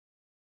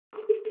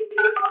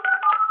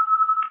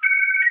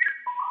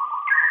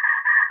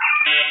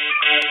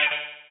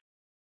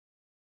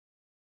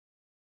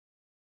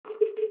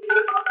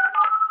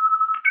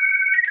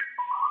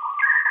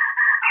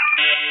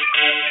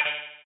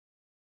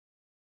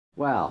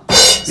Wow.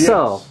 Yes.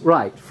 So,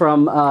 right,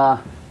 from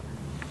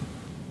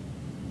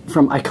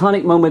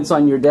iconic moments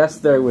on your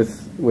desk there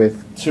with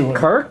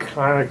Kirk.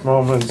 Iconic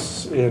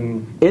moments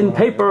in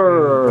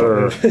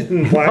paper,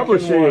 in black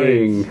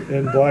publishing, and white,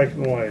 in black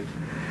and white.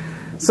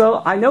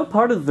 So I know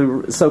part of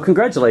the. So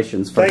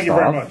congratulations. First Thank you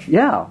very much.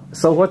 Yeah.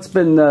 So what's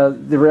been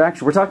the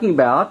reaction? We're talking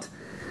about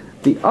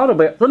the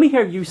autobiography. Let me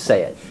hear you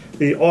say it.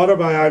 The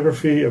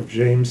Autobiography of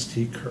James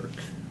T. Kirk.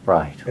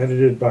 Right.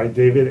 Edited by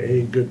David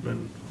A.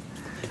 Goodman.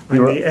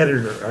 I'm the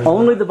editor.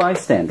 Only the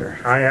bystander.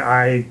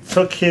 I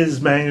took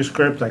his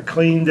manuscript, I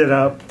cleaned it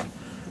up.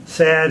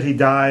 Sad he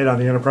died on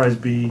the Enterprise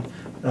B,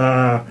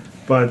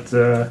 but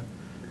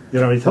you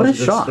know, he tells what a a good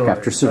shock story.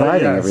 After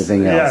surviving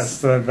everything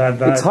else. Yes,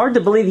 it's hard to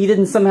believe he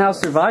didn't somehow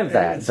survive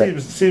that.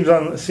 It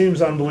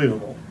seems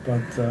unbelievable.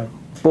 But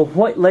well,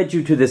 what led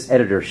you to this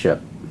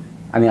editorship?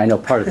 I mean, I know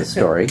part of the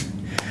story.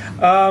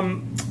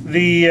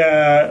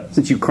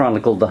 Since you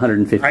chronicled the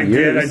 150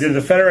 years. I did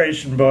the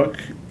Federation book.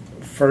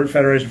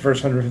 Federation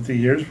First 150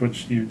 Years,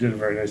 which you did a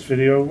very nice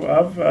video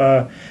of,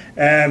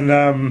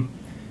 and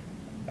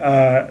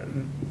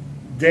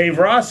Dave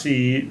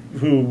Rossi,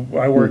 who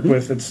I worked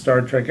with at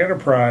Star Trek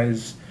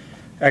Enterprise,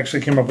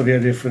 actually came up with the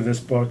idea for this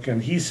book,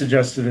 and he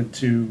suggested it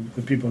to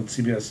the people at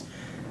CBS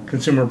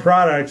Consumer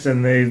Products,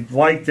 and they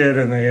liked it,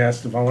 and they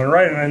asked if I wanted to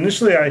write it. And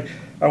initially, I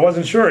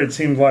wasn't sure. It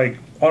seemed like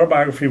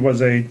autobiography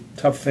was a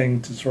tough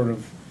thing to sort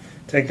of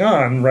take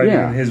on, writing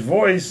in his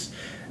voice.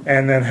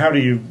 And then how do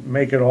you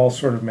make it all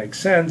sort of make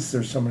sense?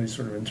 There's so many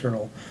sort of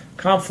internal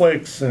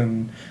conflicts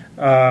and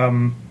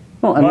and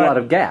a lot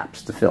of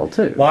gaps to fill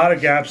too. A lot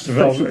of gaps to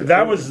fill.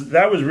 That was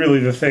really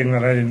the thing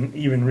that I didn't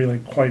even really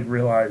quite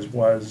realize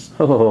was.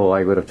 Oh,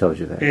 I would have told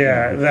you that.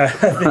 Yeah,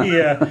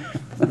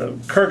 the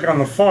Kirk on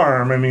the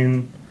farm. I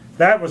mean,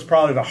 that was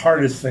probably the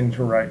hardest thing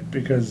to write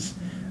because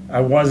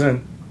I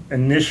wasn't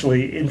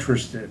initially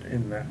interested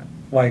in that.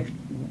 Like,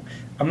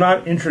 I'm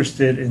not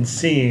interested in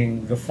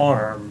seeing the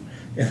farm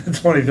in the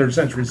 23rd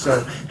century,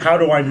 so how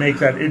do I make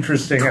that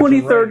interesting?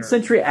 23rd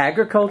century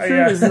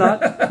agriculture is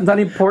not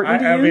important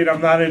to you? I mean, I'm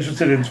not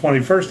interested in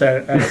 21st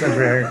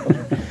century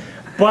agriculture.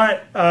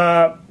 But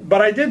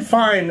I did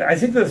find, I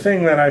think the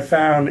thing that I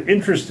found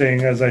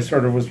interesting as I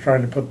sort of was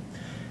trying to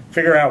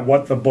figure out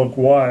what the book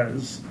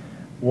was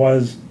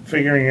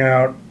figuring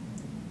out,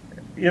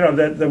 you know,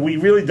 that we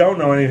really don't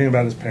know anything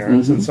about his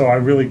parents, and so I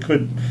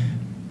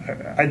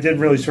did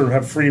really sort of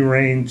have free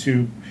reign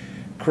to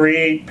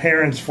create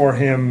parents for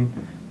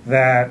him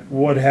that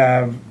would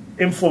have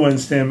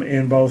influenced him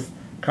in both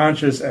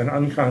conscious and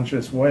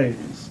unconscious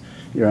ways.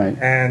 Right.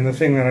 And the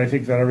thing that I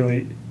think that I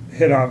really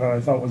hit on that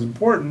I thought was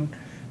important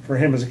for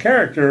him as a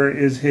character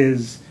is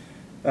his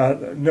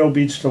no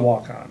beach to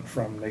walk on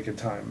from Naked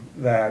Time.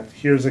 That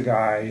here's a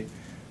guy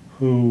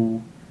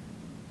who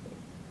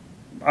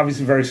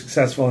obviously very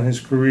successful in his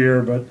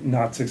career, but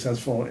not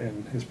successful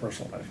in his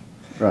personal life.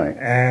 Right.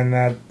 And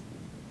that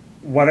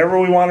whatever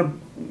we want to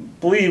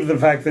believe, the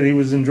fact that he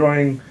was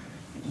enjoying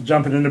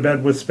jumping into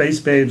bed with space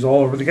babes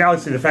all over the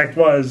galaxy, the fact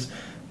was,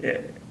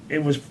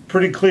 it was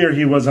pretty clear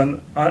he was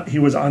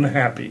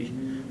unhappy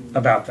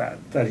about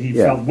that he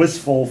felt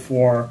wistful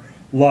for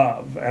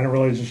love and a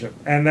relationship,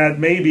 and that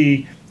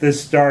maybe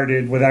this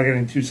started, without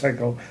getting too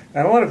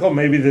psychoanalytical,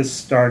 maybe this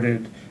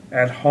started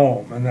at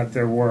home, and that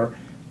there were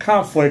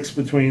conflicts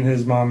between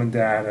his mom and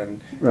dad,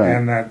 and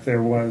that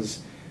there was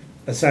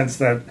a sense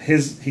that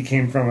he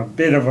came from a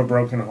bit of a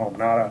broken home,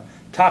 not a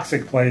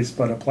toxic place,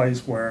 but a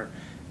place where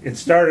it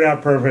started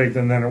out perfect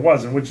and then it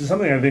wasn't, which is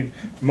something I think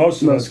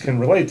most of us can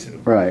relate to.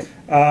 Right.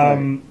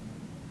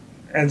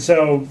 And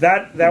so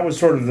that was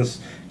sort of this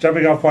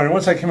jumping off point. And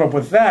once I came up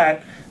with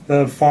that,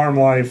 the farm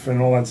life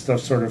and all that stuff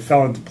sort of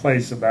fell into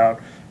place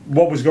about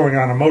what was going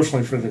on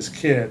emotionally for this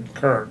kid,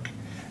 Kirk,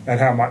 and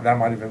how that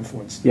might have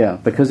influenced. Yeah,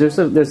 because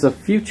there's a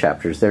few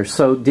chapters there.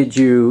 So did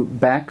you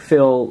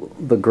backfill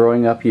the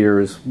growing up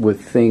years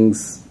with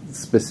things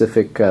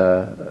specific?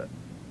 I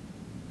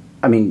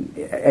mean,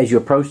 as you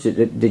approached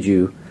it, did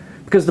you?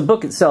 Because the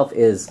book itself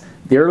is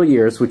the early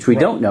years, which we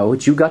don't know,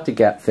 which you got to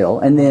gap fill,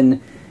 and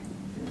then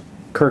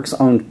Kirk's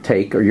own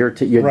take, or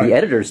the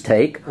editor's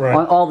take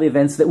on all the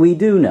events that we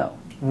do know.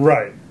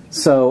 Right.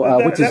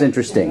 So, which is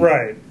interesting.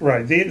 Right,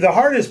 right. The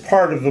hardest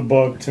part of the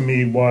book to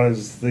me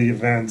was the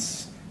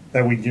events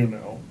that we do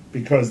know,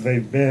 because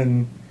they've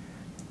been,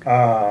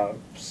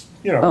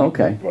 you know,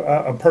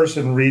 a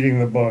person reading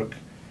the book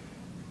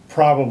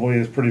probably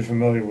is pretty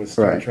familiar with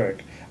Star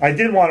Trek. I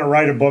did want to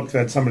write a book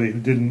that somebody who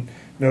didn't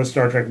know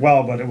Star Trek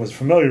well, but it was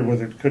familiar with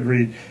it, could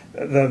read.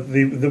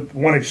 The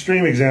one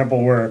extreme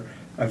example where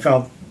I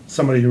felt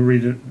somebody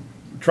who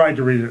tried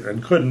to read it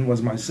and couldn't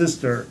was my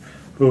sister,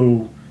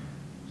 who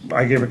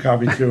I gave a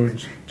copy to,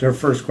 and her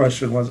first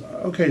question was,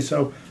 okay,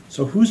 so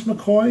who's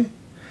McCoy?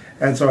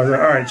 And so I said,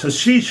 all right, so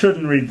she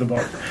shouldn't read the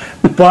book.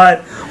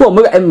 But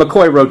and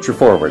McCoy wrote your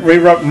foreword.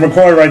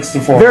 McCoy writes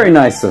the foreword. Very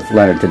nice of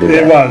Leonard to do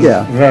that. It was.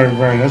 Yeah. Very,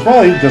 very nice.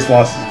 Well, he just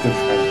lost his good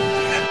friend.